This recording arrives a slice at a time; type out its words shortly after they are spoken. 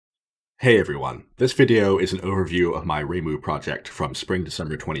Hey everyone, this video is an overview of my Reimu project from spring to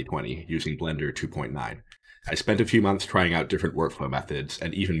summer 2020 using Blender 2.9. I spent a few months trying out different workflow methods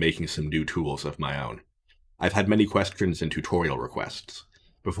and even making some new tools of my own. I've had many questions and tutorial requests.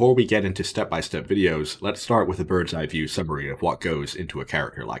 Before we get into step-by-step videos, let's start with a bird's eye view summary of what goes into a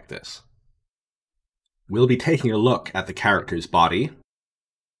character like this. We'll be taking a look at the character's body,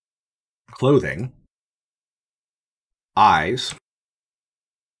 clothing, eyes,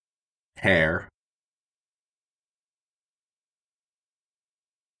 hair,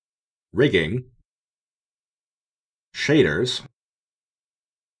 rigging, shaders,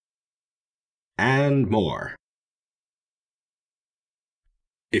 and more.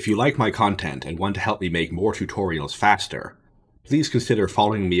 If you like my content and want to help me make more tutorials faster, please consider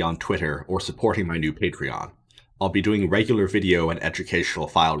following me on Twitter or supporting my new Patreon. I'll be doing regular video and educational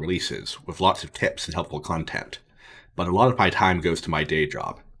file releases with lots of tips and helpful content, but a lot of my time goes to my day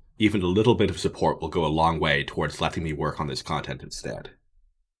job. Even a little bit of support will go a long way towards letting me work on this content instead.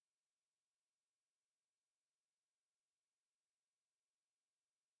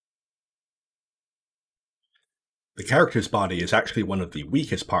 The character's body is actually one of the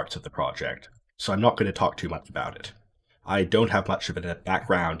weakest parts of the project, so I'm not going to talk too much about it. I don't have much of a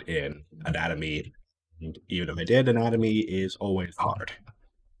background in anatomy, and even if I did, anatomy is always hard.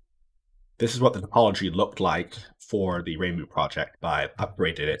 This is what the topology looked like for the Reimu project, but I've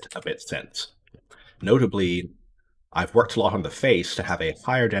upgraded it a bit since. Notably, I've worked a lot on the face to have a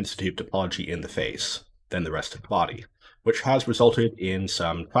higher density of topology in the face than the rest of the body, which has resulted in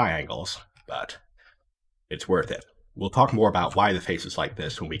some triangles, but it's worth it. We'll talk more about why the face is like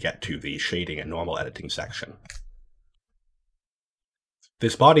this when we get to the shading and normal editing section.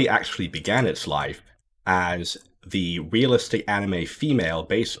 This body actually began its life as the realistic anime female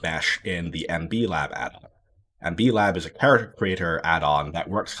base mesh in the MB Lab add-on. MB Lab is a character creator add-on that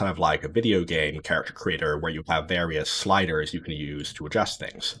works kind of like a video game character creator where you have various sliders you can use to adjust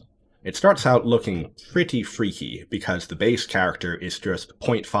things. It starts out looking pretty freaky because the base character is just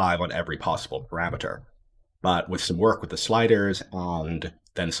 0.5 on every possible parameter. But with some work with the sliders and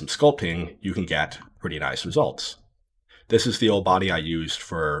then some sculpting, you can get pretty nice results. This is the old body I used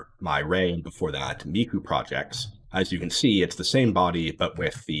for my Ray and before that Miku projects. As you can see, it's the same body, but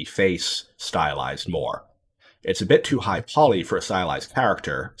with the face stylized more. It's a bit too high poly for a stylized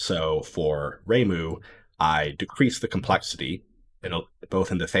character, so for Reimu, I decreased the complexity,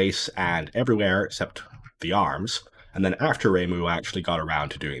 both in the face and everywhere except the arms, and then after Reimu, I actually got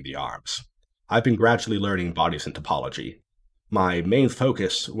around to doing the arms. I've been gradually learning bodies and topology. My main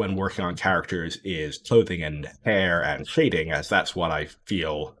focus when working on characters is clothing and hair and shading, as that's what I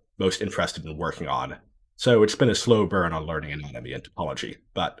feel most interested in working on. So it's been a slow burn on learning anatomy and topology,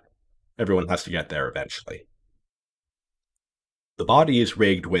 but everyone has to get there eventually. The body is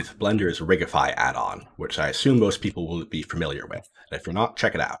rigged with Blender's Rigify add-on, which I assume most people will be familiar with. And if you're not,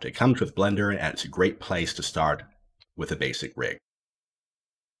 check it out. It comes with Blender and it's a great place to start with a basic rig.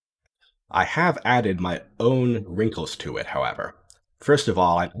 I have added my own wrinkles to it, however. First of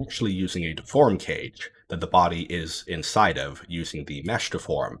all, I'm actually using a deform cage that the body is inside of using the Mesh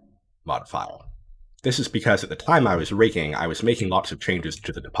Deform modifier. This is because at the time I was rigging, I was making lots of changes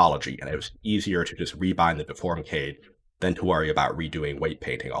to the topology, and it was easier to just rebind the deform cage than to worry about redoing weight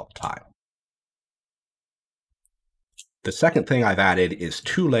painting all the time. The second thing I've added is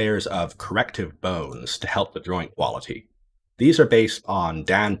 2 layers of corrective bones to help the joint quality. These are based on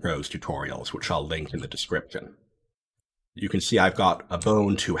Dan Pro's tutorials, which I'll link in the description. You can see I've got a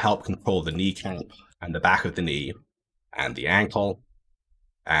bone to help control the kneecap and the back of the knee, and the ankle,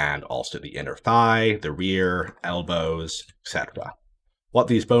 and also the inner thigh, the rear, elbows, etc. What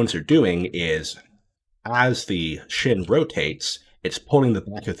these bones are doing is, as the shin rotates, it's pulling the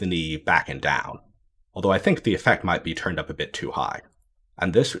back of the knee back and down, although I think the effect might be turned up a bit too high.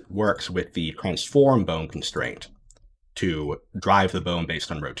 And this works with the transform bone constraint to drive the bone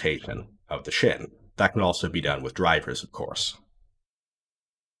based on rotation of the shin. That can also be done with drivers, of course.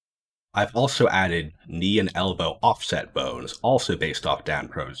 I've also added knee and elbow offset bones, also based off Dan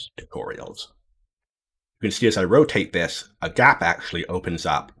Pro's tutorials. You can see as I rotate this, a gap actually opens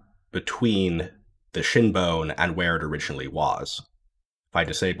up between the shin bone and where it originally was. If I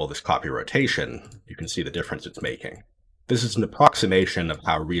disable this copy rotation, you can see the difference it's making. This is an approximation of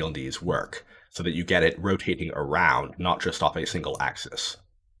how real knees work, so that you get it rotating around, not just off a single axis.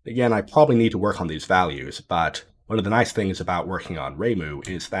 Again, I probably need to work on these values, but one of the nice things about working on Reimu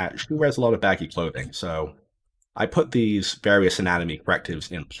is that she wears a lot of baggy clothing, so I put these various anatomy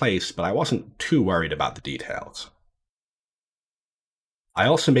correctives in place, but I wasn't too worried about the details. I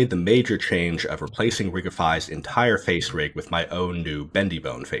also made the major change of replacing Rigify's entire face rig with my own new bendy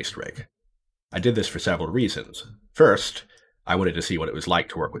bone face rig. I did this for several reasons. First, I wanted to see what it was like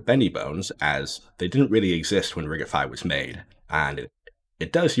to work with bendy bones, as they didn't really exist when Rigify was made, and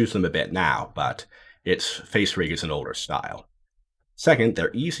it does use them a bit now, but its face rig is an older style. Second,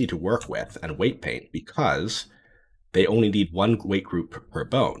 they're easy to work with and weight paint because they only need one weight group per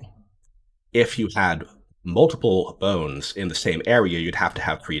bone. If you had multiple bones in the same area, you'd have to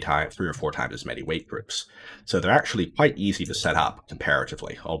have 3 or 4 times as many weight groups. So they're actually quite easy to set up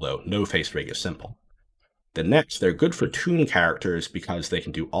comparatively, although no face rig is simple. Then next, they're good for toon characters because they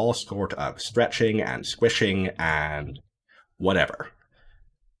can do all sort of stretching and squishing and whatever.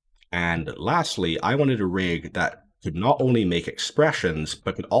 And lastly, I wanted a rig that could not only make expressions,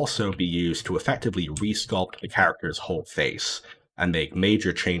 but could also be used to effectively resculpt the character's whole face and make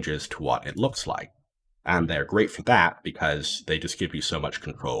major changes to what it looks like. And they're great for that because they just give you so much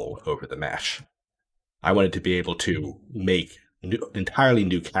control over the mesh. I wanted to be able to make entirely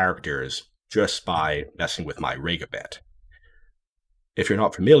new characters just by messing with my rig a bit. If you're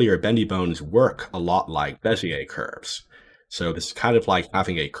not familiar, bendy bones work a lot like Bezier curves. So this is kind of like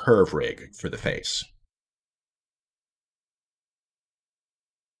having a curve rig for the face.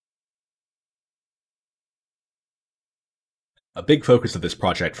 A big focus of this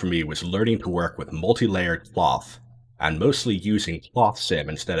project for me was learning to work with multi-layered cloth, and mostly using cloth sim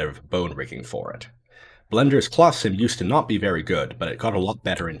instead of bone rigging for it. Blender's cloth sim used to not be very good, but it got a lot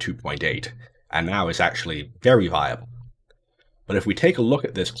better in 2.8, and now is actually very viable. But if we take a look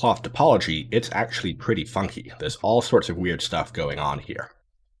at this cloth topology, it's actually pretty funky. There's all sorts of weird stuff going on here.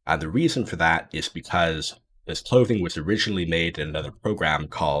 And the reason for that is because this clothing was originally made in another program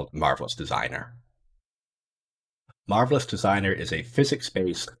called Marvelous Designer. Marvelous Designer is a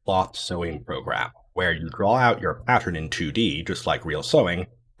physics-based cloth sewing program where you draw out your pattern in 2D, just like real sewing,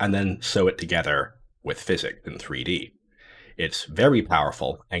 and then sew it together with physics in 3D. It's very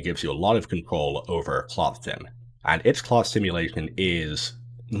powerful and gives you a lot of control over cloth sim, and its cloth simulation is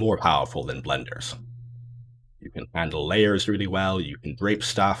more powerful than Blender's. You can handle layers really well, you can drape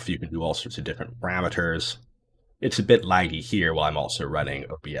stuff, you can do all sorts of different parameters. It's a bit laggy here while I'm also running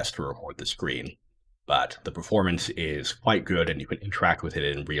OBS to record the screen, but the performance is quite good and you can interact with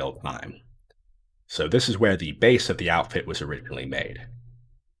it in real time. So this is where the base of the outfit was originally made.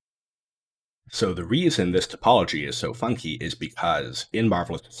 So the reason this topology is so funky is because in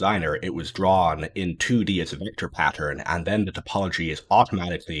Marvelous Designer it was drawn in 2D as a vector pattern, and then the topology is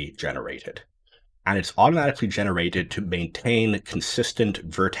automatically generated. And it's automatically generated to maintain consistent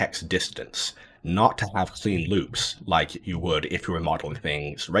vertex distance, not to have clean loops like you would if you were modeling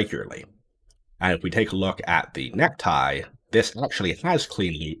things regularly. And if we take a look at the necktie, this actually has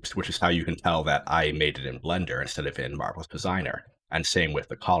clean loops, which is how you can tell that I made it in Blender instead of in Marvelous Designer, and same with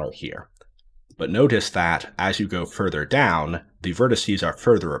the collar here. But notice that as you go further down, the vertices are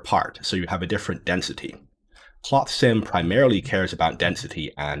further apart, so you have a different density. Cloth Sim primarily cares about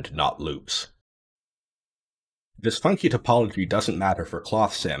density and not loops. This funky topology doesn't matter for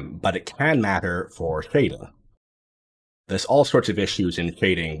Cloth Sim, but it can matter for shading. There's all sorts of issues in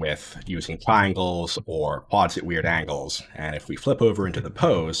shading with using triangles or quads at weird angles, and if we flip over into the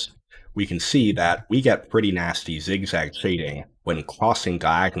pose, we can see that we get pretty nasty zigzag shading when crossing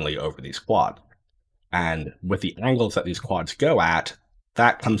diagonally over these quads. And with the angles that these quads go at,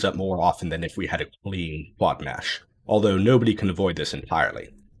 that comes up more often than if we had a clean quad mesh, although nobody can avoid this entirely.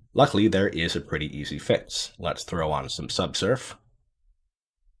 Luckily, there is a pretty easy fix. Let's throw on some subsurf,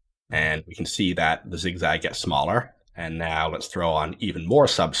 and we can see that the zigzag gets smaller. And now let's throw on even more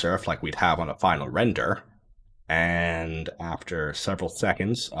subsurf like we'd have on a final render. And after several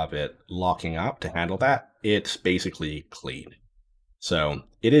seconds of it locking up to handle that, it's basically clean. So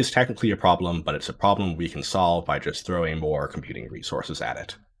it is technically a problem, but it's a problem we can solve by just throwing more computing resources at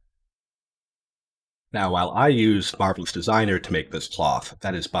it. Now, while I use Marvelous Designer to make this cloth,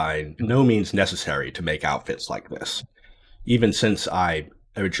 that is by no means necessary to make outfits like this. Even since I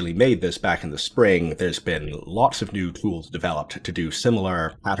originally made this back in the spring, there's been lots of new tools developed to do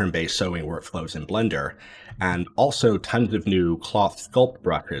similar pattern-based sewing workflows in Blender, and also tons of new cloth sculpt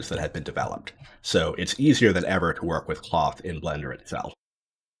brushes that have been developed. So it's easier than ever to work with cloth in Blender itself.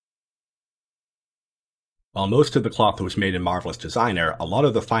 While most of the cloth was made in Marvelous Designer, a lot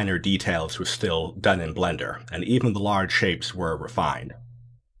of the finer details was still done in Blender, and even the large shapes were refined.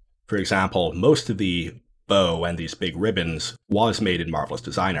 For example, most of the bow and these big ribbons was made in Marvelous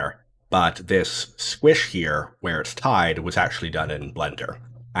Designer, but this squish here, where it's tied, was actually done in Blender,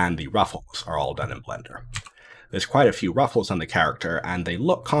 and the ruffles are all done in Blender. There's quite a few ruffles on the character, and they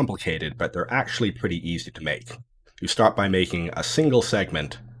look complicated, but they're actually pretty easy to make. You start by making a single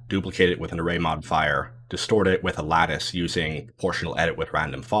segment, duplicate it with an array modifier, distort it with a lattice using proportional edit with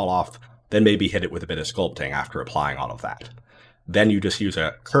random falloff, then maybe hit it with a bit of sculpting after applying all of that. Then you just use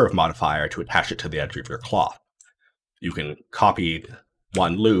a curve modifier to attach it to the edge of your cloth. You can copy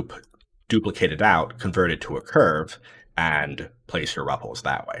one loop, duplicate it out, convert it to a curve, and place your ruffles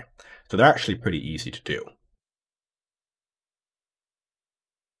that way. So they're actually pretty easy to do.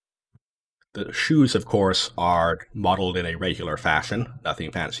 The shoes, of course, are modeled in a regular fashion,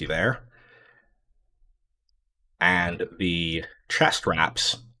 nothing fancy there. And the chest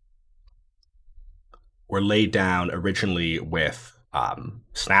wraps were laid down originally with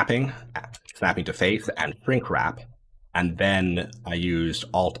snapping to face, and shrink wrap, and then I used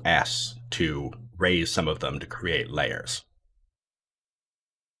Alt-S to raise some of them to create layers.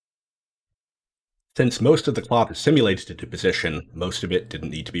 Since most of the cloth is simulated into position, most of it didn't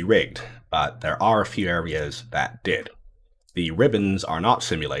need to be rigged, but there are a few areas that did. The ribbons are not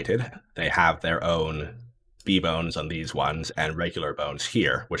simulated. They have their own B-bones on these ones and regular bones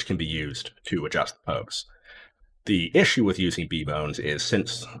here, which can be used to adjust the pose. The issue with using B-bones is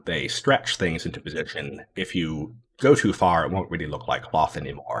since they stretch things into position, if you go too far, it won't really look like cloth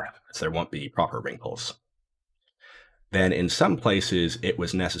anymore, so there won't be proper wrinkles. Then in some places, it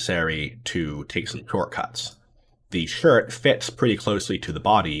was necessary to take some shortcuts. The shirt fits pretty closely to the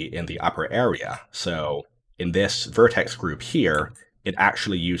body in the upper area, so in this vertex group here, it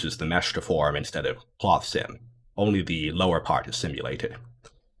actually uses the mesh to form instead of cloth sim. Only the lower part is simulated.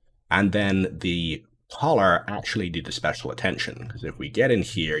 And then the collar actually needed special attention, because if we get in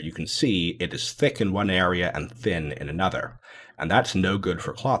here, you can see it is thick in one area and thin in another, and that's no good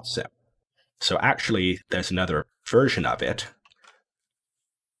for cloth sim. So actually, there's another version of it,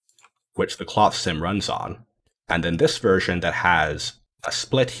 which the cloth sim runs on, and then this version that has a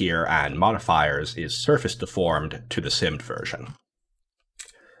split here and modifiers is surface deformed to the simmed version.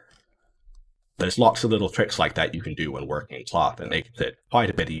 There's lots of little tricks like that you can do when working in cloth, and makes it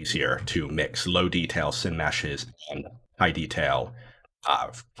quite a bit easier to mix low detail sim meshes and high detail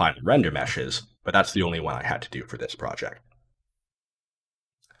final render meshes, but that's the only one I had to do for this project.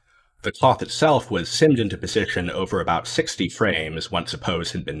 The cloth itself was simmed into position over about 60 frames once a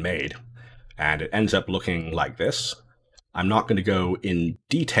pose had been made, and it ends up looking like this. I'm not going to go in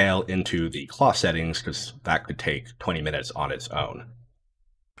detail into the cloth settings because that could take 20 minutes on its own.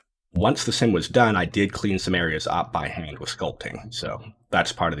 Once the sim was done, I did clean some areas up by hand with sculpting, so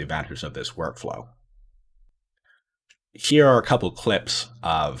that's part of the advantage of this workflow. Here are a couple clips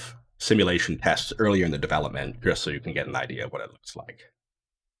of simulation tests earlier in the development, just so you can get an idea of what it looks like.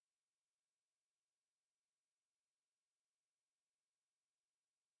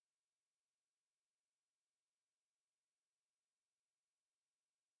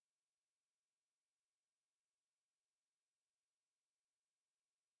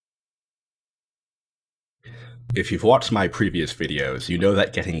 If you've watched my previous videos, you know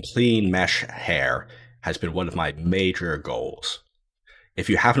that getting clean mesh hair has been one of my major goals. If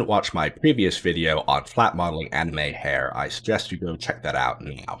you haven't watched my previous video on flat modeling anime hair, I suggest you go check that out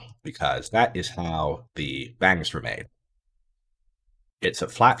now, because that is how the bangs were made. It's a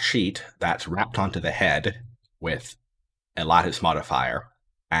flat sheet that's wrapped onto the head with a lattice modifier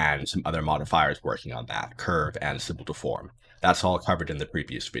and some other modifiers working on that, curve and simple deform. That's all covered in the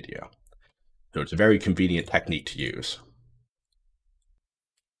previous video. So it's a very convenient technique to use.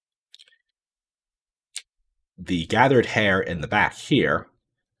 The gathered hair in the back here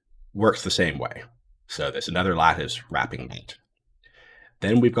works the same way. So there's another lattice wrapping that.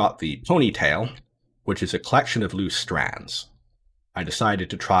 Then we've got the ponytail, which is a collection of loose strands. I decided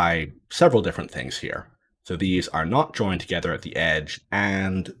to try several different things here. So these are not joined together at the edge,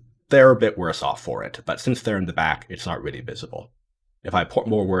 and they're a bit worse off for it, but since they're in the back, it's not really visible. If I put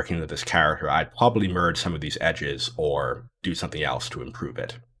more work into this character, I'd probably merge some of these edges or do something else to improve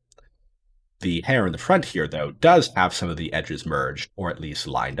it. The hair in the front here, though, does have some of the edges merged, or at least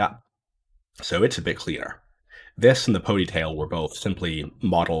lined up. So it's a bit cleaner. This and the ponytail were both simply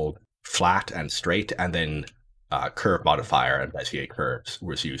modeled flat and straight, and then curve modifier and Bezier curves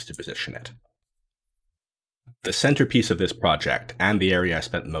was used to position it. The centerpiece of this project, and the area I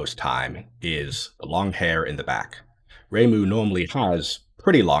spent the most time, is the long hair in the back. Reimu normally has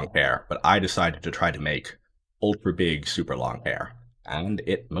pretty long hair, but I decided to try to make ultra big, super long hair, and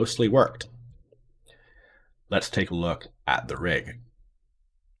it mostly worked. Let's take a look at the rig.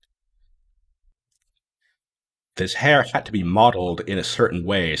 This hair had to be modeled in a certain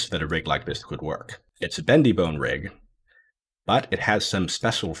way so that a rig like this could work. It's a bendy bone rig, but it has some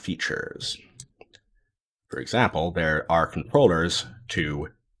special features. For example, there are controllers to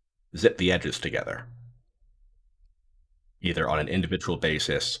zip the edges together. either on an individual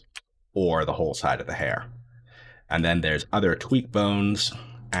basis or the whole side of the hair. And then there's other tweak bones,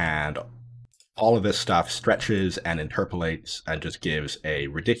 and all of this stuff stretches and interpolates and just gives a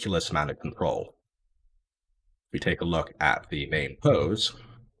ridiculous amount of control. If we take a look at the main pose,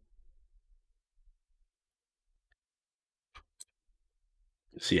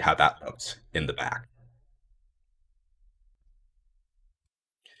 see how that looks in the back.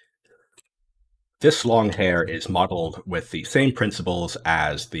 This long hair is modeled with the same principles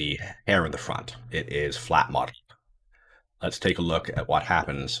as the hair in the front. It is flat modeled. Let's take a look at what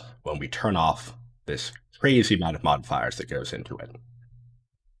happens when we turn off this crazy amount of modifiers that goes into it.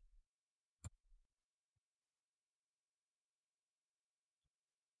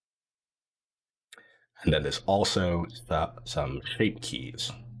 And then there's also some shape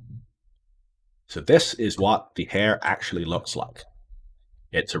keys. So this is what the hair actually looks like.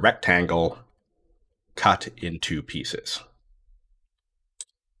 It's a rectangle cut into pieces.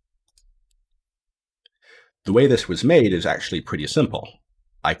 The way this was made is actually pretty simple.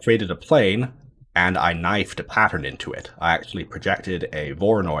 I created a plane and I knifed a pattern into it. I actually projected a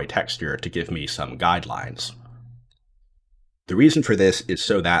Voronoi texture to give me some guidelines. The reason for this is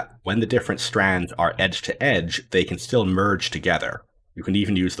so that when the different strands are edge to edge, they can still merge together. You can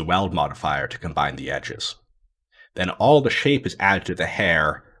even use the weld modifier to combine the edges. Then all the shape is added to the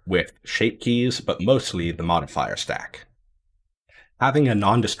hair with shape keys, but mostly the modifier stack. Having a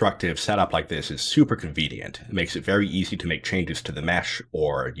non-destructive setup like this is super convenient. It makes it very easy to make changes to the mesh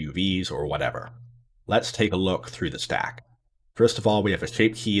or UVs or whatever. Let's take a look through the stack. First of all, we have a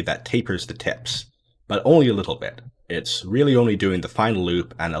shape key that tapers the tips, but only a little bit. It's really only doing the final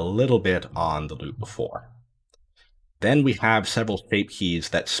loop and a little bit on the loop before. Then we have several shape keys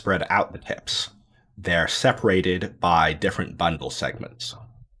that spread out the tips. They're separated by different bundle segments.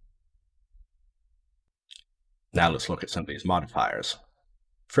 Now let's look at some of these modifiers.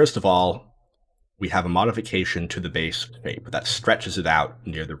 First of all, we have a modification to the base shape that stretches it out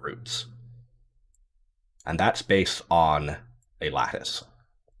near the roots. And that's based on a lattice.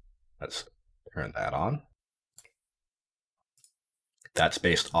 Let's turn that on. That's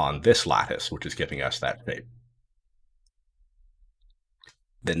based on this lattice, which is giving us that shape.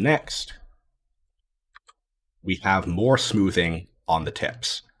 Then next, we have more smoothing on the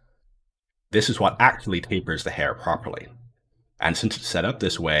tips. This is what actually tapers the hair properly. And since it's set up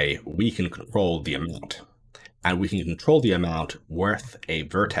this way, we can control the amount. And we can control the amount with a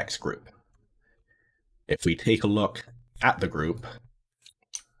vertex group. If we take a look at the group,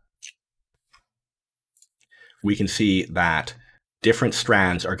 we can see that different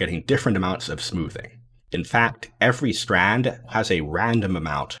strands are getting different amounts of smoothing. In fact, every strand has a random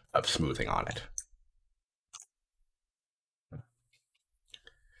amount of smoothing on it.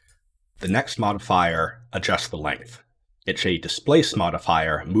 The next modifier adjusts the length. It's a displace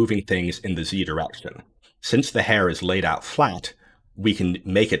modifier moving things in the Z direction. Since the hair is laid out flat, we can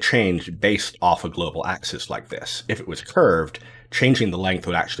make a change based off a global axis like this. If it was curved, changing the length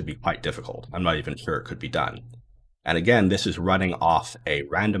would actually be quite difficult. I'm not even sure it could be done. And again, this is running off a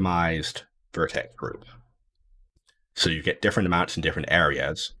randomized vertex group. So you get different amounts in different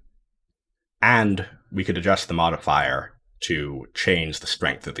areas, and we could adjust the modifier to change the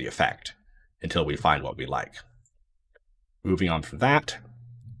strength of the effect until we find what we like. Moving on from that,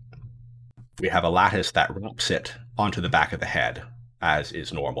 we have a lattice that wraps it onto the back of the head, as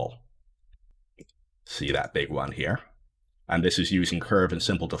is normal. See that big one here? And this is using curve and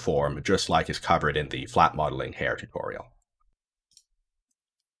simple deform, just like is covered in the flat modeling hair tutorial.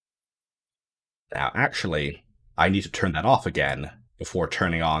 Now, actually, I need to turn that off again before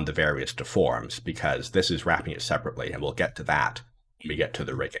turning on the various deforms, because this is wrapping it separately, and we'll get to that when we get to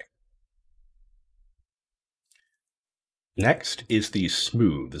the rigging. Next is these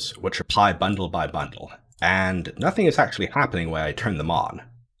smooths, which apply bundle by bundle, and nothing is actually happening when I turn them on.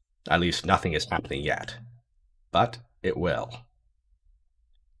 At least nothing is happening yet, but it will.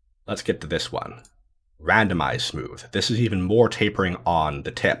 Let's get to this one. Randomize smooth. This is even more tapering on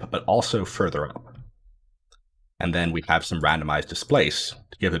the tip, but also further up. And then we have some randomized displace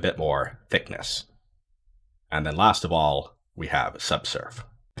to give a bit more thickness. And then last of all, we have subsurf.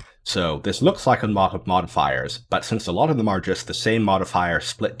 So this looks like a lot of modifiers, but since a lot of them are just the same modifier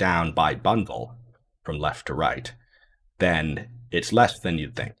split down by bundle from left to right, then it's less than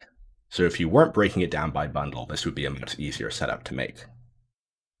you'd think. So if you weren't breaking it down by bundle, this would be a much easier setup to make.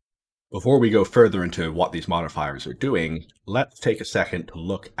 Before we go further into what these modifiers are doing, let's take a second to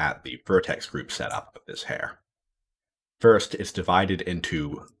look at the vertex group setup of this hair. First, it's divided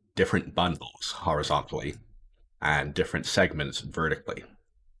into different bundles horizontally and different segments vertically.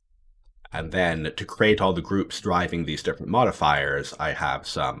 And then to create all the groups driving these different modifiers, I have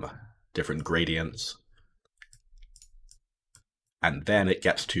some different gradients. And then it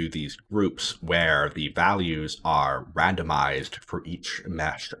gets to these groups where the values are randomized for each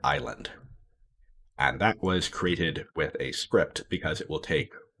meshed island. And that was created with a script because it will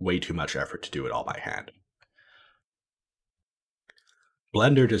take way too much effort to do it all by hand.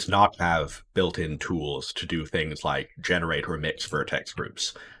 Blender does not have built-in tools to do things like generate or mix vertex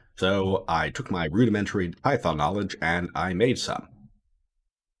groups. So I took my rudimentary Python knowledge and I made some.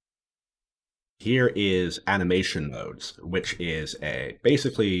 Here is animation nodes, which is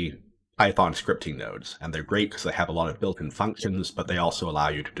basically Python scripting nodes. And they're great because they have a lot of built-in functions, but they also allow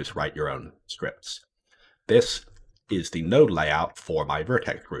you to just write your own scripts. This is the node layout for my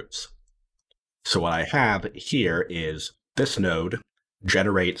vertex groups. So what I have here is this node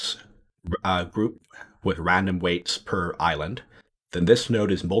generates a group with random weights per island. Then this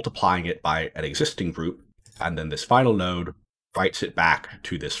node is multiplying it by an existing group, and then this final node writes it back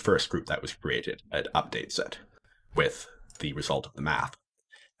to this first group that was created. It updates it with the result of the math.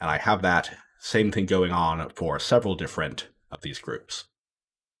 And I have that same thing going on for several different of these groups.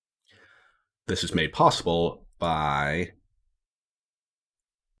 This is made possible by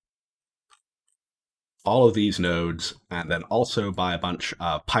all of these nodes, and then also by a bunch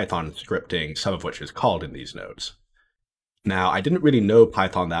of Python scripting, some of which is called in these nodes. Now, I didn't really know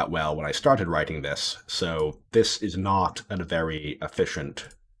Python that well when I started writing this, so this is not a very efficient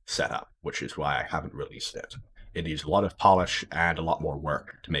setup, which is why I haven't released it. It needs a lot of polish and a lot more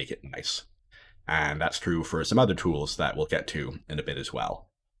work to make it nice. And that's true for some other tools that we'll get to in a bit as well.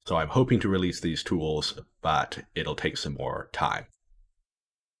 So I'm hoping to release these tools, but it'll take some more time.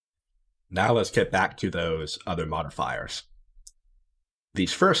 Now let's get back to those other modifiers.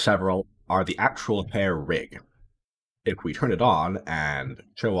 These first several are the actual hair rig. If we turn it on and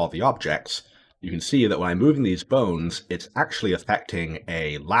show all the objects, you can see that when I'm moving these bones, it's actually affecting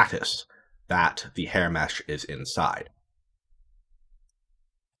a lattice that the hair mesh is inside.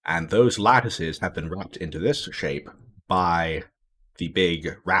 And those lattices have been wrapped into this shape by the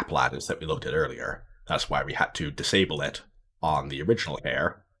big wrap lattice that we looked at earlier. That's why we had to disable it on the original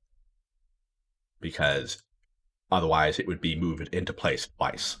hair, because otherwise it would be moved into place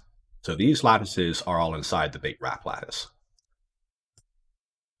twice. So these lattices are all inside the big wrap lattice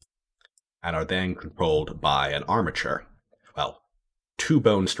and are then controlled by an armature. Well, two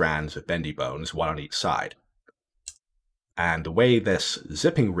bone strands of bendy bones, one on each side. And the way this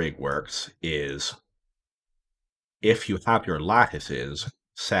zipping rig works is if you have your lattices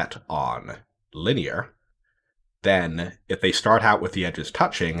set on linear, then if they start out with the edges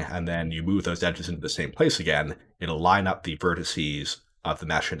touching and then you move those edges into the same place again, it'll line up the vertices of the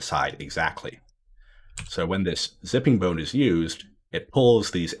mesh inside exactly. So when this zipping bone is used, it pulls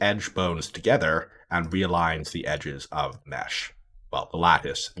these edge bones together and realigns the edges of the mesh. Well, the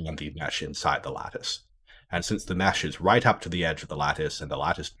lattice and the mesh inside the lattice. And since the mesh is right up to the edge of the lattice and the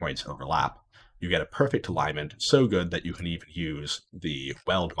lattice points overlap, you get a perfect alignment, so good that you can even use the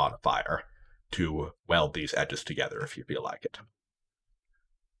weld modifier to weld these edges together if you feel like it.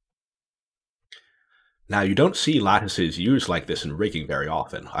 Now, you don't see lattices used like this in rigging very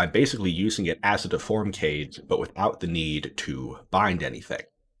often. I'm basically using it as a deform cage, but without the need to bind anything.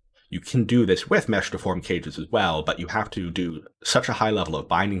 You can do this with mesh deform cages as well, but you have to do such a high level of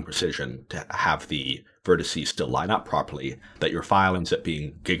binding precision to have the vertices still line up properly that your file ends up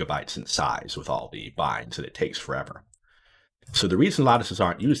being gigabytes in size with all the binds, and it takes forever. So the reason lattices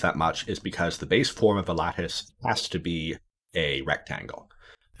aren't used that much is because the base form of a lattice has to be a rectangle.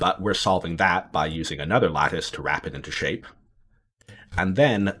 But we're solving that by using another lattice to wrap it into shape. And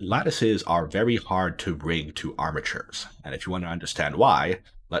then lattices are very hard to rig to armatures. And if you want to understand why,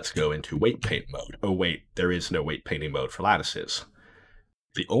 let's go into weight paint mode. Oh wait, there is no weight painting mode for lattices.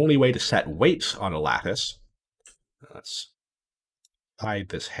 The only way to set weights on a lattice, let's hide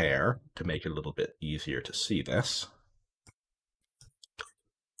this hair to make it a little bit easier to see this.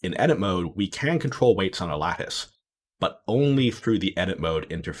 In edit mode, we can control weights on a lattice, but only through the edit mode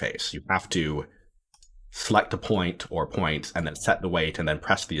interface. You have to select a point or points and then set the weight and then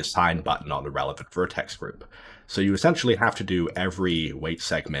press the assign button on the relevant vertex group. So you essentially have to do every weight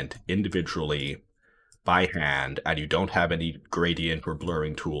segment individually by hand, and you don't have any gradient or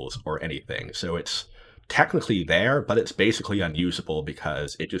blurring tools or anything. So it's technically there, but it's basically unusable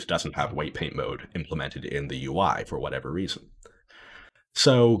because it just doesn't have weight paint mode implemented in the UI for whatever reason.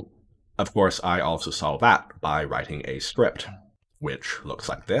 So, of course, I also solve that by writing a script, which looks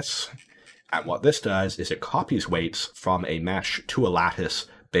like this. And what this does is it copies weights from a mesh to a lattice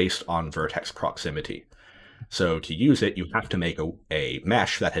based on vertex proximity. So to use it, you have to make a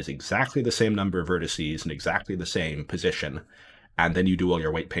mesh that has exactly the same number of vertices and exactly the same position. And then you do all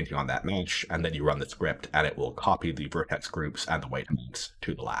your weight painting on that mesh, and then you run the script, and it will copy the vertex groups and the weight amounts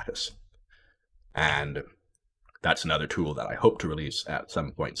to the lattice. And that's another tool that I hope to release at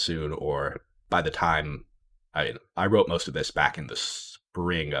some point soon, or by the time I wrote most of this back in the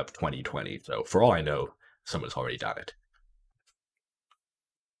spring of 2020, so for all I know, someone's already done it.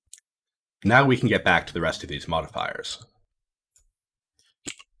 Now we can get back to the rest of these modifiers.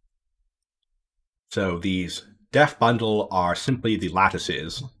 So these def bundle are simply the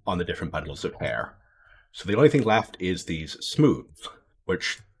lattices on the different bundles of hair. So the only thing left is these smooths,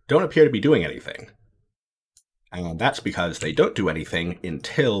 which don't appear to be doing anything. And that's because they don't do anything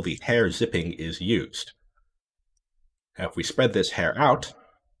until the hair zipping is used. Now, if we spread this hair out,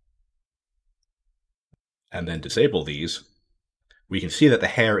 and then disable these, we can see that the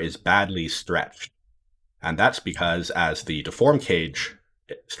hair is badly stretched. And that's because as the deform cage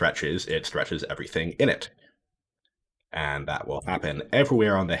it stretches everything in it. And that will happen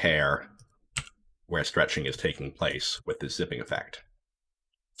everywhere on the hair where stretching is taking place with this zipping effect.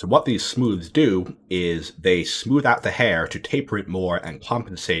 So what these smooths do is they smooth out the hair to taper it more and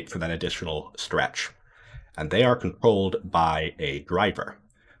compensate for that additional stretch. And they are controlled by a driver.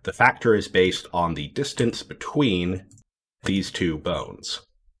 The factor is based on the distance between these two bones,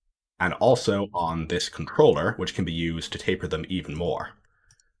 and also on this controller, which can be used to taper them even more.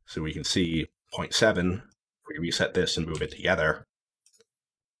 So we can see 0.7, if we reset this and move it together,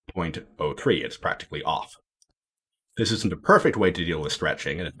 0.03, it's practically off. This isn't a perfect way to deal with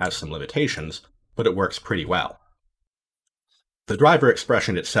stretching, and it has some limitations, but it works pretty well. The driver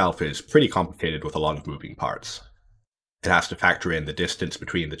expression itself is pretty complicated with a lot of moving parts. It has to factor in the distance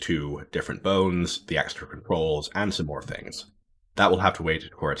between the two different bones, the extra controls, and some more things. That will have to wait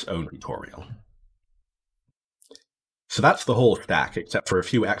for its own tutorial. So that's the whole stack, except for a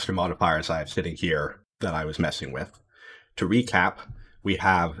few extra modifiers I have sitting here that I was messing with. To recap, we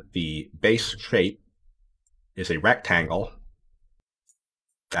have the base shape is a rectangle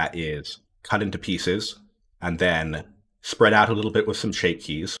that is cut into pieces and then spread out a little bit with some shape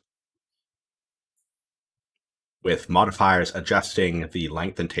keys, with modifiers adjusting the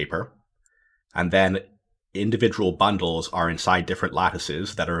length and taper, and then individual bundles are inside different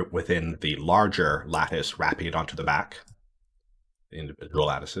lattices that are within the larger lattice wrapping it onto the back, the individual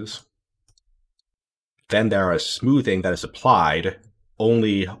lattices. Then there is smoothing that is applied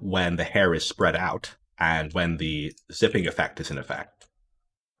only when the hair is spread out and when the zipping effect is in effect,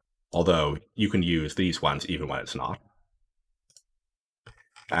 although you can use these ones even when it's not.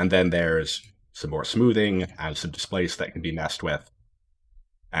 And then there's some more smoothing and some displace that can be messed with,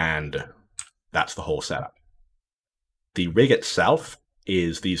 and that's the whole setup. The rig itself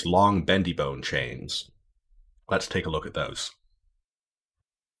is these long bendy bone chains. Let's take a look at those.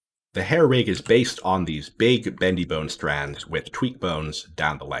 The hair rig is based on these big bendy bone strands with tweak bones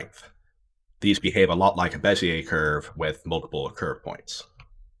down the length. These behave a lot like a Bezier curve with multiple curve points.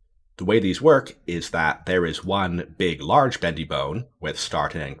 The way these work is that there is one big large bendy bone with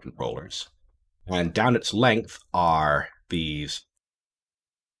start and end controllers, and down its length are these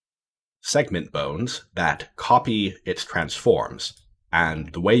segment bones that copy its transforms.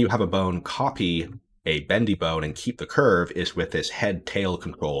 And the way you have a bone copy a bendy bone and keep the curve is with this head-tail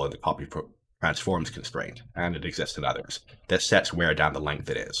control and the copy transforms constraint, and it exists in others, that sets where down the length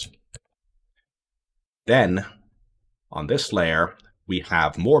it is. Then, on this layer, we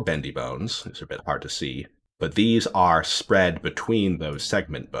have more bendy bones. It's a bit hard to see, but these are spread between those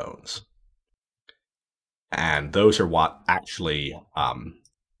segment bones. And those are what actually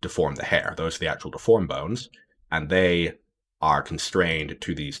deform the hair. Those are the actual deform bones, and they are constrained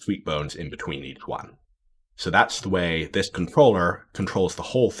to these tweak bones in between each one. So that's the way this controller controls the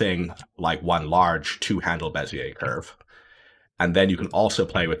whole thing like one large two-handle Bezier curve. And then you can also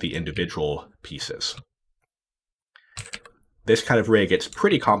play with the individual pieces. This kind of rig, it's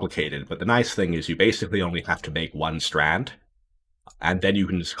pretty complicated, but the nice thing is you basically only have to make one strand, and then you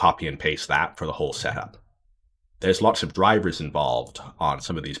can just copy and paste that for the whole setup. There's lots of drivers involved on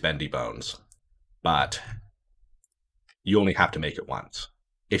some of these bendy bones, but you only have to make it once.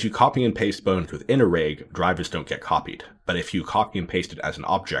 If you copy and paste bones within a rig, drivers don't get copied, but if you copy and paste it as an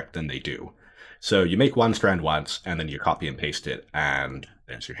object, then they do. So you make one strand once, and then you copy and paste it, and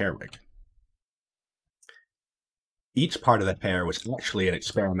there's your hair rig. Each part of the hair was actually an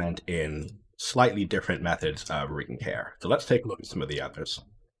experiment in slightly different methods of rigging hair. So let's take a look at some of the others.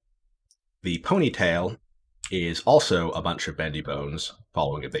 The ponytail is also a bunch of bendy bones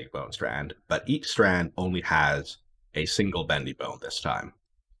following a big bone strand, but each strand only has a single bendy bone this time.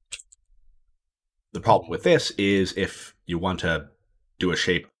 The problem with this is if you want to do a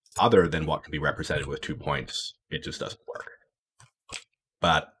shape other than what can be represented with 2 points, it just doesn't work.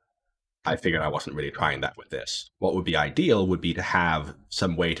 But I figured I wasn't really trying that with this. What would be ideal would be to have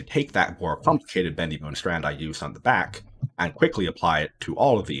some way to take that more complicated bendy bone strand I used on the back and quickly apply it to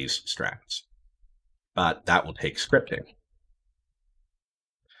all of these strands. But that will take scripting.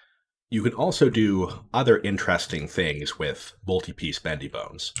 You can also do other interesting things with multi-piece bendy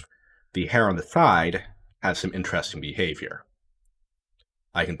bones. The hair on the side has some interesting behavior.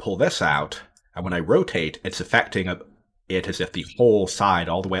 I can pull this out, and when I rotate, it's affecting it as if the whole side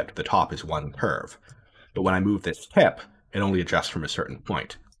all the way up to the top is one curve. But when I move this tip, it only adjusts from a certain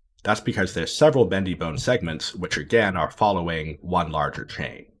point. That's because there's several bendy bone segments, which again are following one larger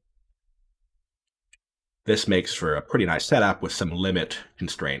chain. This makes for a pretty nice setup with some limit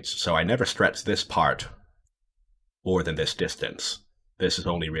constraints, so I never stretch this part more than this distance. This is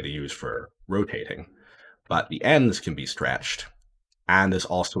only really used for rotating, but the ends can be stretched, and there's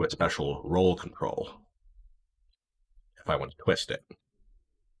also a special roll control if I want to twist it.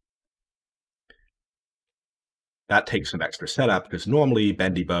 That takes some extra setup, because normally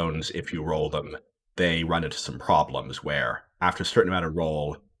bendy bones, if you roll them, they run into some problems where after a certain amount of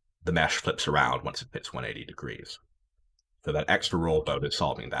roll, the mesh flips around once it hits 180 degrees. So that extra roll bone is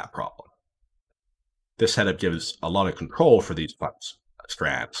solving that problem. This setup gives a lot of control for these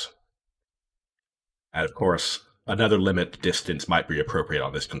strands. And of course, another limit distance might be appropriate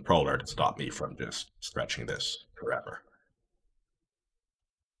on this controller to stop me from just stretching this forever.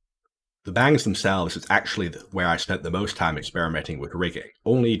 The bangs themselves is actually where I spent the most time experimenting with rigging,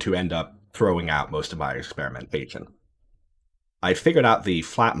 only to end up throwing out most of my experimentation. I figured out the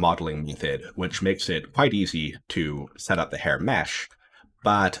flat modeling method, which makes it quite easy to set up the hair mesh,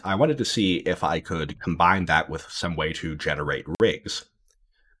 but I wanted to see if I could combine that with some way to generate rigs.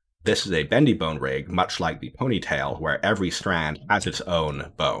 This is a bendy bone rig, much like the ponytail, where every strand has its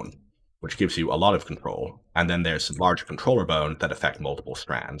own bone, which gives you a lot of control, and then there's some large controller bone that affect multiple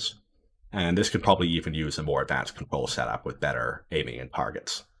strands. And this could probably even use a more advanced control setup with better aiming and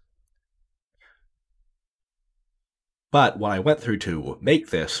targets. But what I went through to make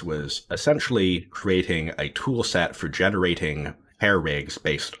this was essentially creating a tool set for generating hair rigs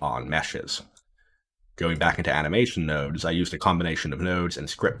based on meshes. Going back into animation nodes, I used a combination of nodes and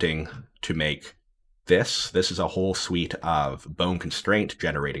scripting to make this. This is a whole suite of bone constraint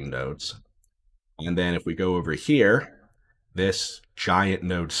generating nodes. And then if we go over here, this giant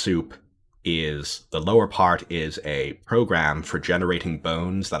node soup is, the lower part is a program for generating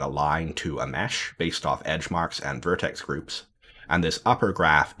bones that align to a mesh based off edge marks and vertex groups. And this upper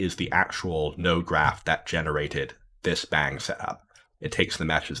graph is the actual node graph that generated this bang setup. It takes the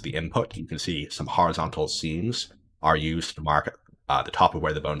mesh as the input. You can see some horizontal seams are used to mark the top of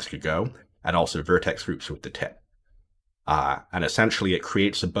where the bones could go, and also vertex groups with the tip. And essentially it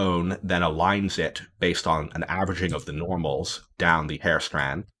creates a bone, then aligns it based on an averaging of the normals down the hair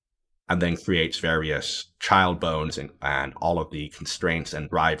strand, and then creates various child bones and all of the constraints and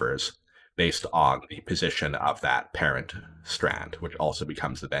drivers based on the position of that parent strand, which also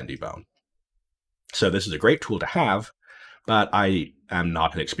becomes the bendy bone. So this is a great tool to have, but I am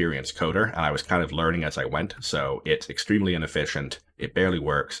not an experienced coder, and I was kind of learning as I went, so it's extremely inefficient, it barely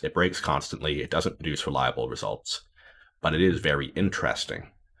works, it breaks constantly, it doesn't produce reliable results, but it is very interesting.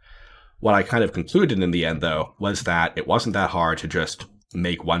 What I kind of concluded in the end, though, was that it wasn't that hard to just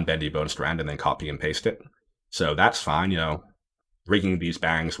make one bendy bone strand and then copy and paste it. So that's fine, rigging these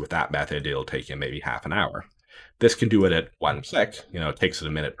bangs with that method, it'll take you maybe half an hour. This can do it at one click, it takes it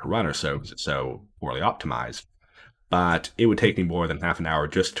a minute per run or so because it's so poorly optimized. But it would take me more than half an hour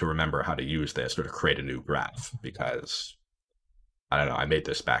just to remember how to use this or to create a new graph because, I don't know, I made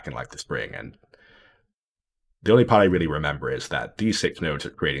this back in like the spring, and the only part I really remember is that these 6 nodes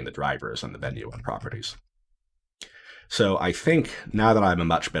are creating the drivers and the bendy bone properties. So I think now that I'm a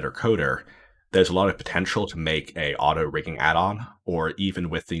much better coder, there's a lot of potential to make a auto rigging add-on, or even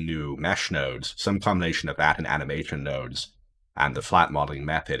with the new mesh nodes, some combination of that and animation nodes and the flat modeling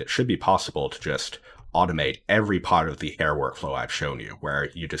method, it should be possible to just automate every part of the hair workflow I've shown you, where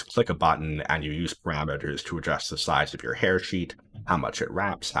you just click a button and you use parameters to adjust the size of your hair sheet, how much it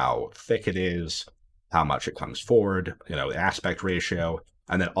wraps, how thick it is, how much it comes forward, the aspect ratio,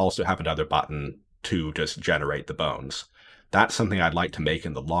 and then also have another button to just generate the bones. That's something I'd like to make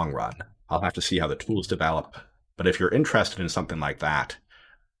in the long run. I'll have to see how the tools develop, but if you're interested in something like that,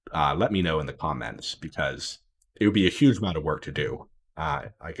 let me know in the comments, because it would be a huge amount of work to do.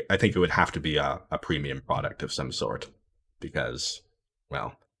 I think it would have to be a premium product of some sort, because,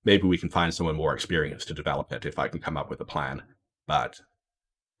 well, maybe we can find someone more experienced to develop it if I can come up with a plan, but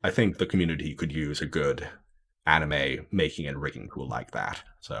I think the community could use a good anime making and rigging tool like that.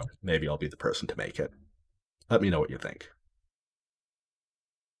 So maybe I'll be the person to make it. Let me know what you think.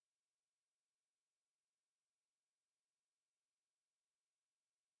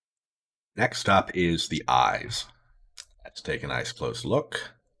 Next up is the eyes. Let's take a nice close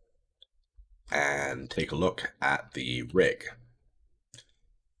look and take a look at the rig.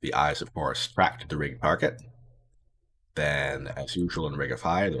 The eyes, of course, track to the rig target. Then, as usual in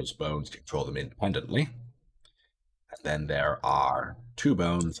Rigify, those bones control them independently. And then there are two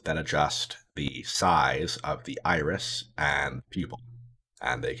bones that adjust the size of the iris and pupil,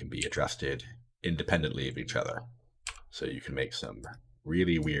 and they can be adjusted independently of each other. So you can make some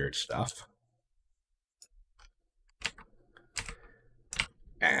really weird stuff.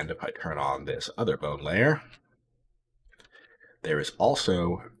 And if I turn on this other bone layer, there is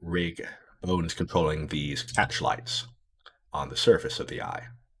also rig bones controlling these catch lights on the surface of the eye.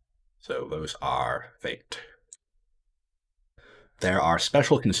 So those are faked. There are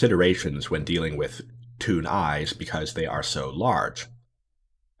special considerations when dealing with toon eyes because they are so large.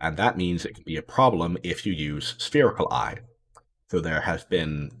 And that means it can be a problem if you use spherical eye. So there have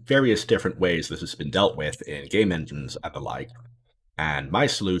been various different ways this has been dealt with in game engines and the like. And my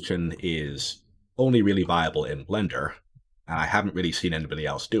solution is only really viable in Blender, and I haven't really seen anybody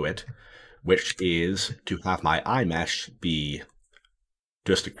else do it, which is to have my eye mesh be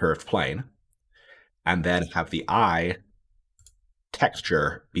just a curved plane, and then have the eye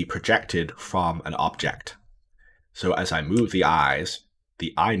texture be projected from an object. So as I move the eyes,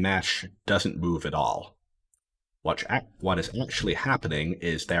 the eye mesh doesn't move at all. What is actually happening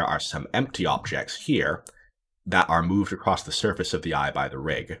is there are some empty objects here that are moved across the surface of the eye by the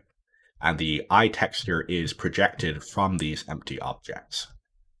rig, and the eye texture is projected from these empty objects.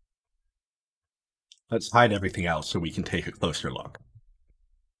 Let's hide everything else so we can take a closer look.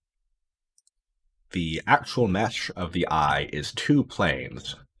 The actual mesh of the eye is two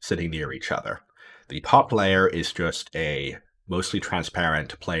planes sitting near each other. The top layer is just a mostly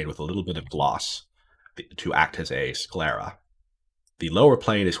transparent plane with a little bit of gloss to act as a sclera. The lower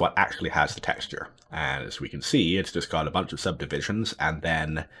plane is what actually has the texture, and as we can see, it's just got a bunch of subdivisions, and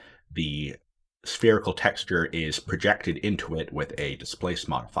then the spherical texture is projected into it with a displace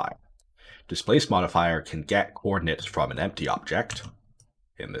modifier. Displace modifier can get coordinates from an empty object,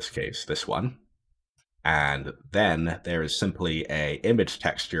 in this case, this one, and then there is simply an image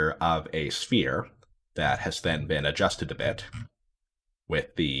texture of a sphere that has then been adjusted a bit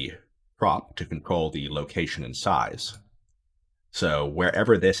with the prop to control the location and size. So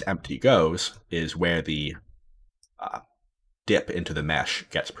wherever this empty goes is where the dip into the mesh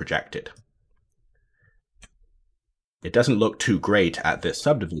gets projected. It doesn't look too great at this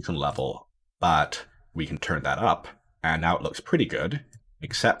subdivision level, but we can turn that up, and now it looks pretty good,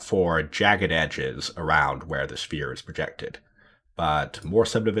 except for jagged edges around where the sphere is projected. But more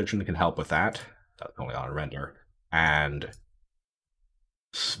subdivision can help with that. That's only on a render. And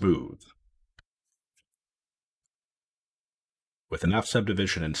smooth. With enough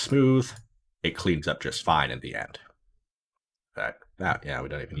subdivision and smooth, it cleans up just fine in the end. In fact, yeah, we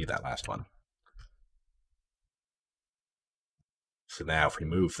don't even need that last one. So now if we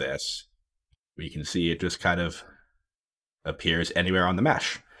move this, we can see it just kind of appears anywhere on the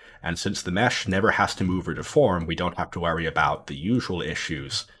mesh. And since the mesh never has to move or deform, we don't have to worry about the usual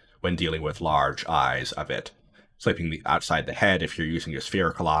issues when dealing with large eyes of it. Slipping outside the head if you're using a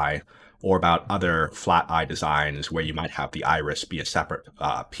spherical eye, or about other flat eye designs where you might have the iris be a separate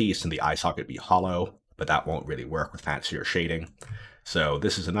piece and the eye socket be hollow, but that won't really work with fancier shading. So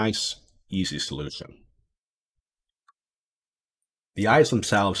this is a nice, easy solution. The eyes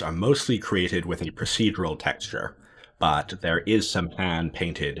themselves are mostly created with a procedural texture, but there is some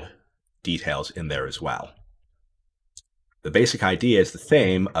hand-painted details in there as well. The basic idea is the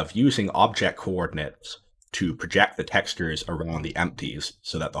same of using object coordinates to project the textures around the empties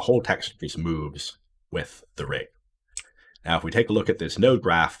so that the whole texture just moves with the rig. Now, if we take a look at this node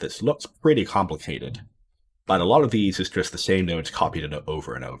graph, this looks pretty complicated, but a lot of these is just the same nodes copied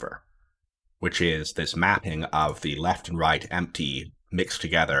over and over, which is this mapping of the left and right empty mixed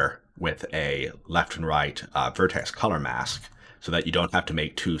together with a left and right vertex color mask so that you don't have to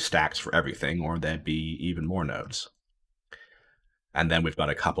make two stacks for everything, or there'd be even more nodes. And then we've got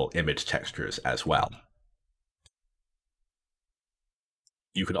a couple image textures as well.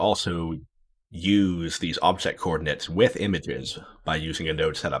 You could also use these object coordinates with images by using a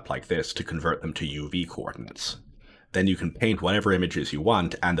node setup like this to convert them to UV coordinates. Then you can paint whatever images you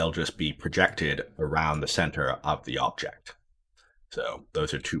want, and they'll just be projected around the center of the object. So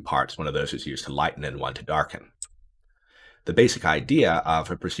those are two parts. One of those is used to lighten and one to darken. The basic idea of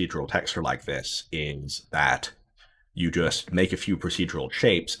a procedural texture like this is that you just make a few procedural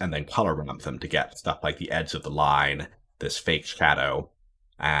shapes and then color ramp them to get stuff like the edge of the line, this fake shadow,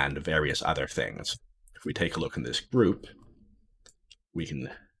 and various other things. If we take a look in this group, we can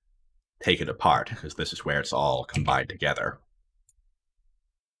take it apart, because this is where it's all combined together.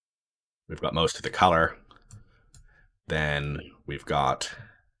 We've got most of the color. Then we've got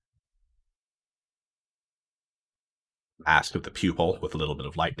mask of the pupil with a little bit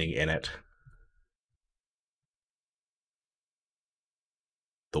of lightning in it.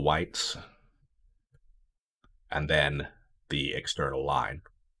 The whites. And then the external line.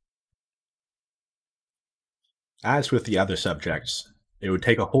 As with the other subjects, it would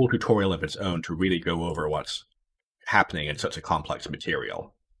take a whole tutorial of its own to really go over what's happening in such a complex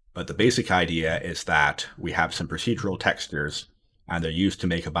material. But the basic idea is that we have some procedural textures, and they're used to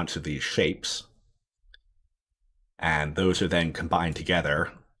make a bunch of these shapes. And those are then combined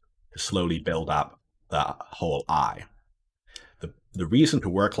together to slowly build up the whole eye. The reason to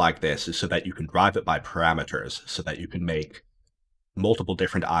work like this is so that you can drive it by parameters, so that you can make multiple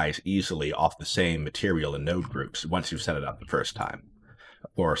different eyes easily off the same material and node groups once you've set it up the first time.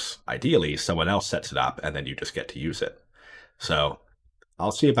 Of course, ideally, someone else sets it up and then you just get to use it. So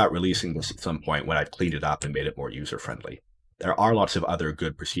I'll see about releasing this at some point when I've cleaned it up and made it more user-friendly. There are lots of other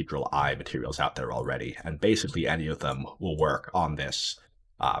good procedural eye materials out there already, and basically any of them will work on this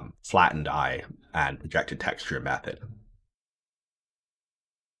flattened eye and projected texture method.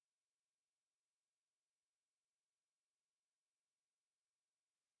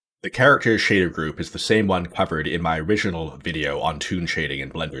 The character shader group is the same one covered in my original video on toon shading in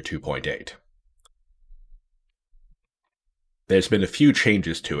Blender 2.8. There's been a few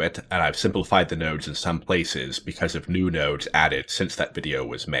changes to it, and I've simplified the nodes in some places because of new nodes added since that video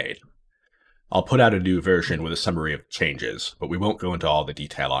was made. I'll put out a new version with a summary of changes, but we won't go into all the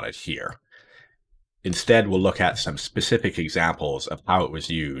detail on it here. Instead, we'll look at some specific examples of how it was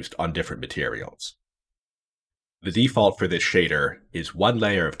used on different materials. The default for this shader is one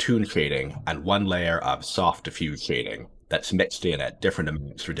layer of toon shading and one layer of soft diffuse shading that's mixed in at different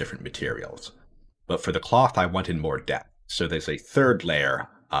amounts for different materials. But for the cloth, I want in more depth, so there's a third layer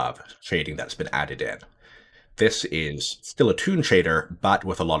of shading that's been added in. This is still a toon shader, but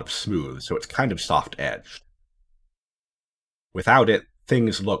with a lot of smooth, so it's kind of soft-edged. Without it,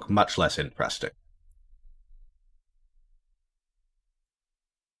 things look much less interesting.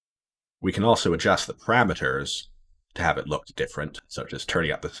 We can also adjust the parameters to have it look different, such as turning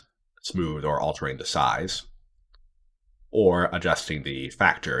up the smooth or altering the size, or adjusting the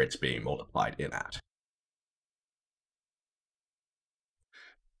factor it's being multiplied in at.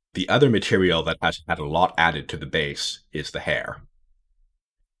 The other material that has had a lot added to the base is the hair.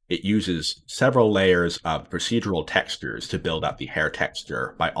 It uses several layers of procedural textures to build up the hair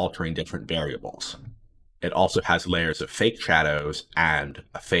texture by altering different variables. It also has layers of fake shadows and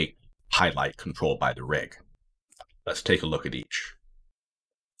a fake highlight controlled by the rig. Let's take a look at each.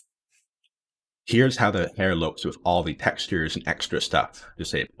 Here's how the hair looks with all the textures and extra stuff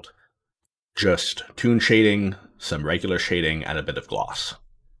disabled. Just toon shading, some regular shading, and a bit of gloss.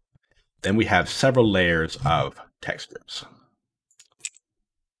 Then we have several layers of textures.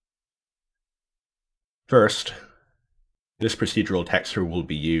 First, this procedural texture will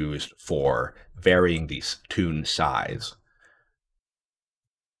be used for varying the toon size.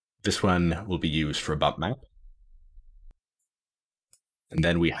 This one will be used for bump map. And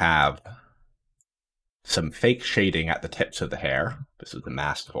then we have some fake shading at the tips of the hair. This is the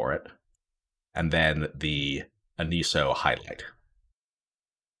mask for it. And then the aniso highlight.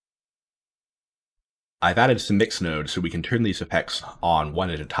 I've added some mix nodes so we can turn these effects on one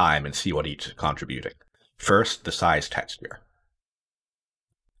at a time and see what each is contributing. First, the size texture.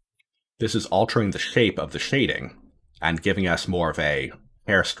 This is altering the shape of the shading and giving us more of a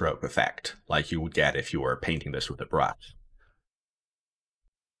hair stroke effect, like you would get if you were painting this with a brush.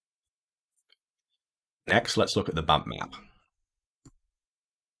 Next, let's look at the bump map.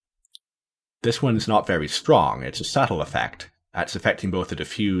 This one is not very strong. It's a subtle effect. That's affecting both the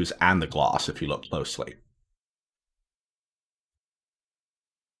diffuse and the gloss if you look closely.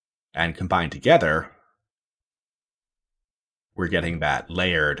 And combined together, we're getting that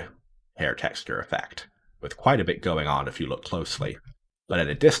layered hair texture effect, with quite a bit going on if you look closely. But at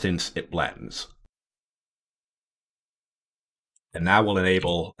a distance, it blends. And now we'll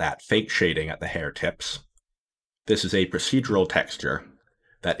enable that fake shading at the hair tips. This is a procedural texture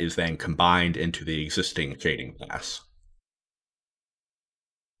that is then combined into the existing shading class.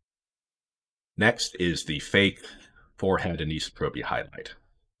 Next is the fake forehead anisotropy highlight.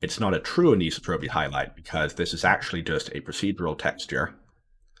 It's not a true anisotropy highlight because this is actually just a procedural texture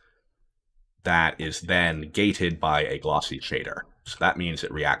that is then gated by a glossy shader. So that means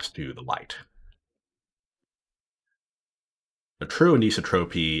it reacts to the light. A true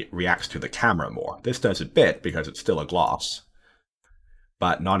anisotropy reacts to the camera more. This does a bit because it's still a gloss,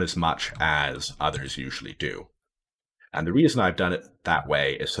 but not as much as others usually do. And the reason I've done it that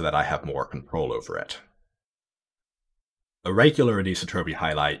way is so that I have more control over it. A regular anisotropy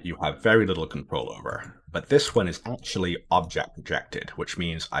highlight you have very little control over, but this one is actually object projected, which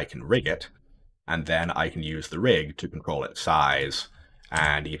means I can rig it, and then I can use the rig to control its size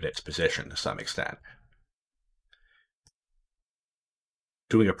and even its position to some extent.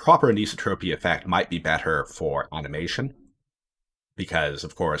 Doing a proper anisotropy effect might be better for animation, because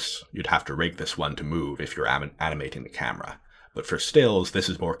of course you'd have to rig this one to move if you're animating the camera. But for stills, this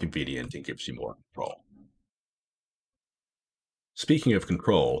is more convenient and gives you more control. Speaking of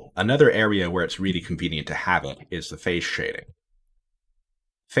control, another area where it's really convenient to have it is the face shading.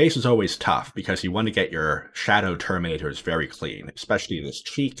 Face is always tough because you want to get your shadow terminators very clean, especially this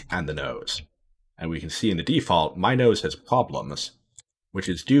cheek and the nose. And we can see in the default, my nose has problems, which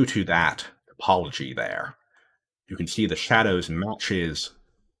is due to that topology there. You can see the shadows matches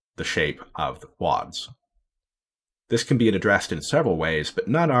the shape of the quads. This can be addressed in several ways, but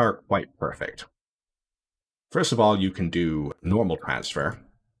none are quite perfect. First of all, you can do normal transfer.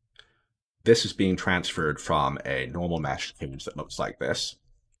 This is being transferred from a normal mesh image that looks like this.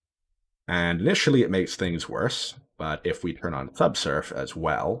 And initially it makes things worse, but if we turn on subsurf as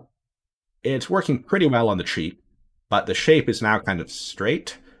well, it's working pretty well on the cheek, but the shape is now kind of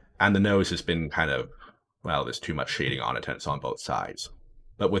straight, and the nose has been kind of, well, there's too much shading on it and it's on both sides.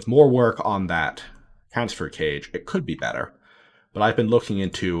 But with more work on that transfer cage, it could be better, but I've been looking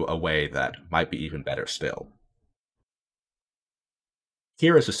into a way that might be even better still.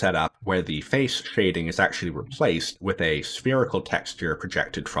 Here is a setup where the face shading is actually replaced with a spherical texture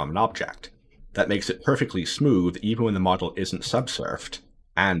projected from an object. That makes it perfectly smooth even when the model isn't subsurfed,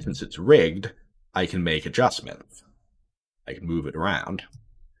 and since it's rigged, I can make adjustments. I can move it around.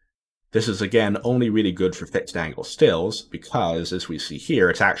 This is again only really good for fixed angle stills because, as we see here,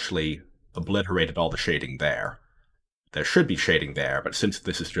 it's actually obliterated all the shading there. There should be shading there, but since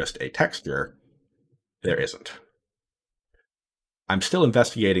this is just a texture, there isn't. I'm still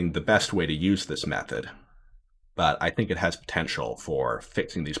investigating the best way to use this method, but I think it has potential for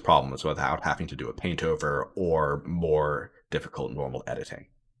fixing these problems without having to do a paint over or more difficult normal editing.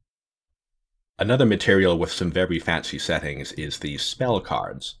 Another material with some very fancy settings is the spell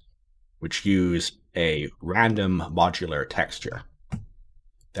cards, which use a random modular texture.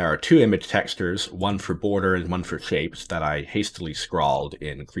 There are two image textures, one for border and one for shapes, that I hastily scrawled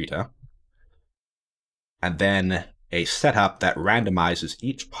in Krita, and then a setup that randomizes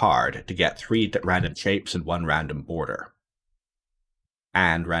each card to get 3 random shapes and 1 random border,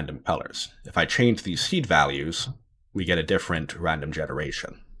 and random colors. If I change these seed values, we get a different random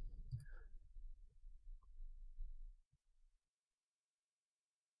generation.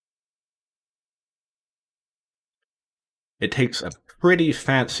 It takes a pretty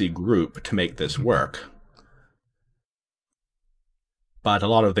fancy group to make this work, but a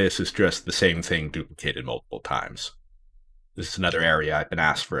lot of this is just the same thing duplicated multiple times. This is another area I've been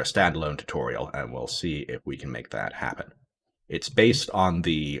asked for a standalone tutorial, and we'll see if we can make that happen. It's based on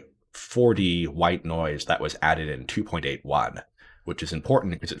the 4D white noise that was added in 2.81, which is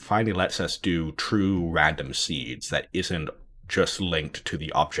important because it finally lets us do true random seeds that isn't just linked to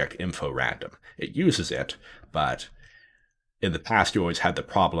the object info random. It uses it, but in the past you always had the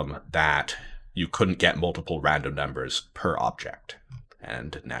problem that you couldn't get multiple random numbers per object,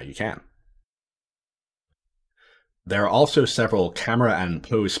 and now you can. There are also several camera and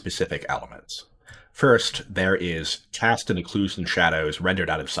pose specific elements. First, there is cast and occlusion shadows rendered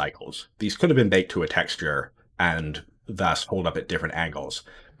out of cycles. These could have been baked to a texture and thus hold up at different angles,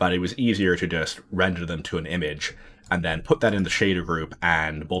 but it was easier to just render them to an image and then put that in the shader group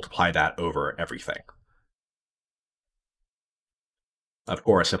and multiply that over everything. Of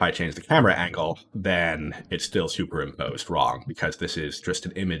course, if I change the camera angle, then it's still superimposed wrong because this is just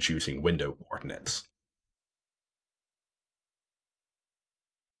an image using window coordinates.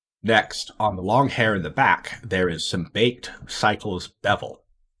 Next, on the long hair in the back, there is some baked cycles bevel.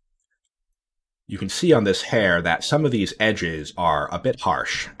 You can see on this hair that some of these edges are a bit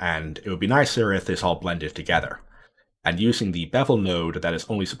harsh, and it would be nicer if this all blended together. And using the bevel node that is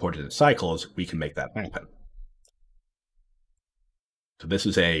only supported in cycles, we can make that happen. So this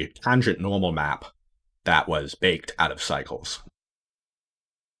is a tangent normal map that was baked out of cycles.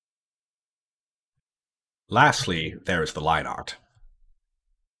 Lastly, there is the line art.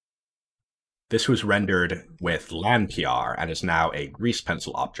 This was rendered with LandPR and is now a grease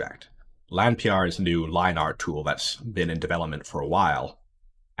pencil object. LandPR is a new line art tool that's been in development for a while,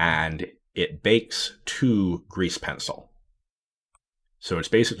 and it bakes to grease pencil. So it's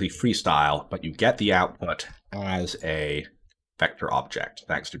basically freestyle, but you get the output as a vector object,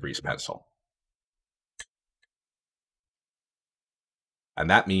 thanks to grease pencil. And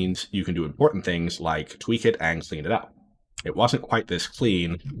that means you can do important things like tweak it and clean it up. It wasn't quite this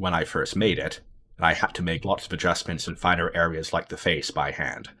clean when I first made it, and I had to make lots of adjustments in finer areas like the face by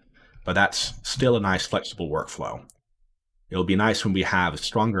hand. But that's still a nice flexible workflow. It'll be nice when we have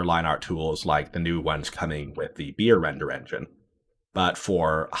stronger line art tools like the new ones coming with the Eevee Render engine. But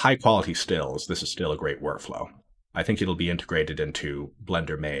for high quality stills, this is still a great workflow. I think it'll be integrated into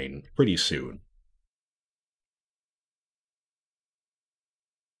Blender main pretty soon.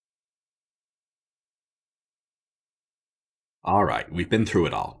 Alright, we've been through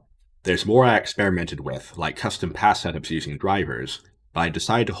it all. There's more I experimented with, like custom pass setups using drivers, but I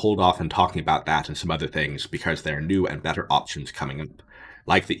decided to hold off on talking about that and some other things because there are new and better options coming up,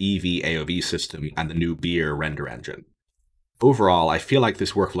 like the Eevee AOV system and the new Eevee Render engine. Overall, I feel like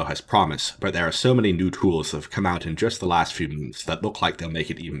this workflow has promise, but there are so many new tools that have come out in just the last few months that look like they'll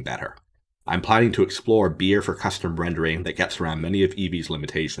make it even better. I'm planning to explore Eevee for custom rendering that gets around many of Eevee's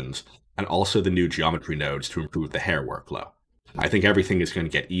limitations, and also the new geometry nodes to improve the hair workflow. I think everything is going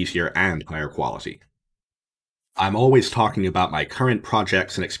to get easier and higher quality. I'm always talking about my current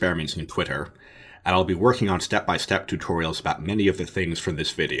projects and experiments on Twitter, and I'll be working on step-by-step tutorials about many of the things from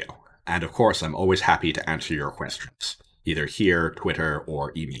this video. And of course, I'm always happy to answer your questions, either here, Twitter,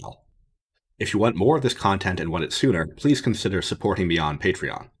 or email. If you want more of this content and want it sooner, please consider supporting me on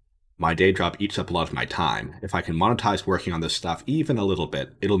Patreon. My day job eats up a lot of my time. If I can monetize working on this stuff even a little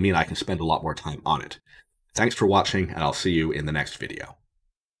bit, it'll mean I can spend a lot more time on it. Thanks for watching, and I'll see you in the next video.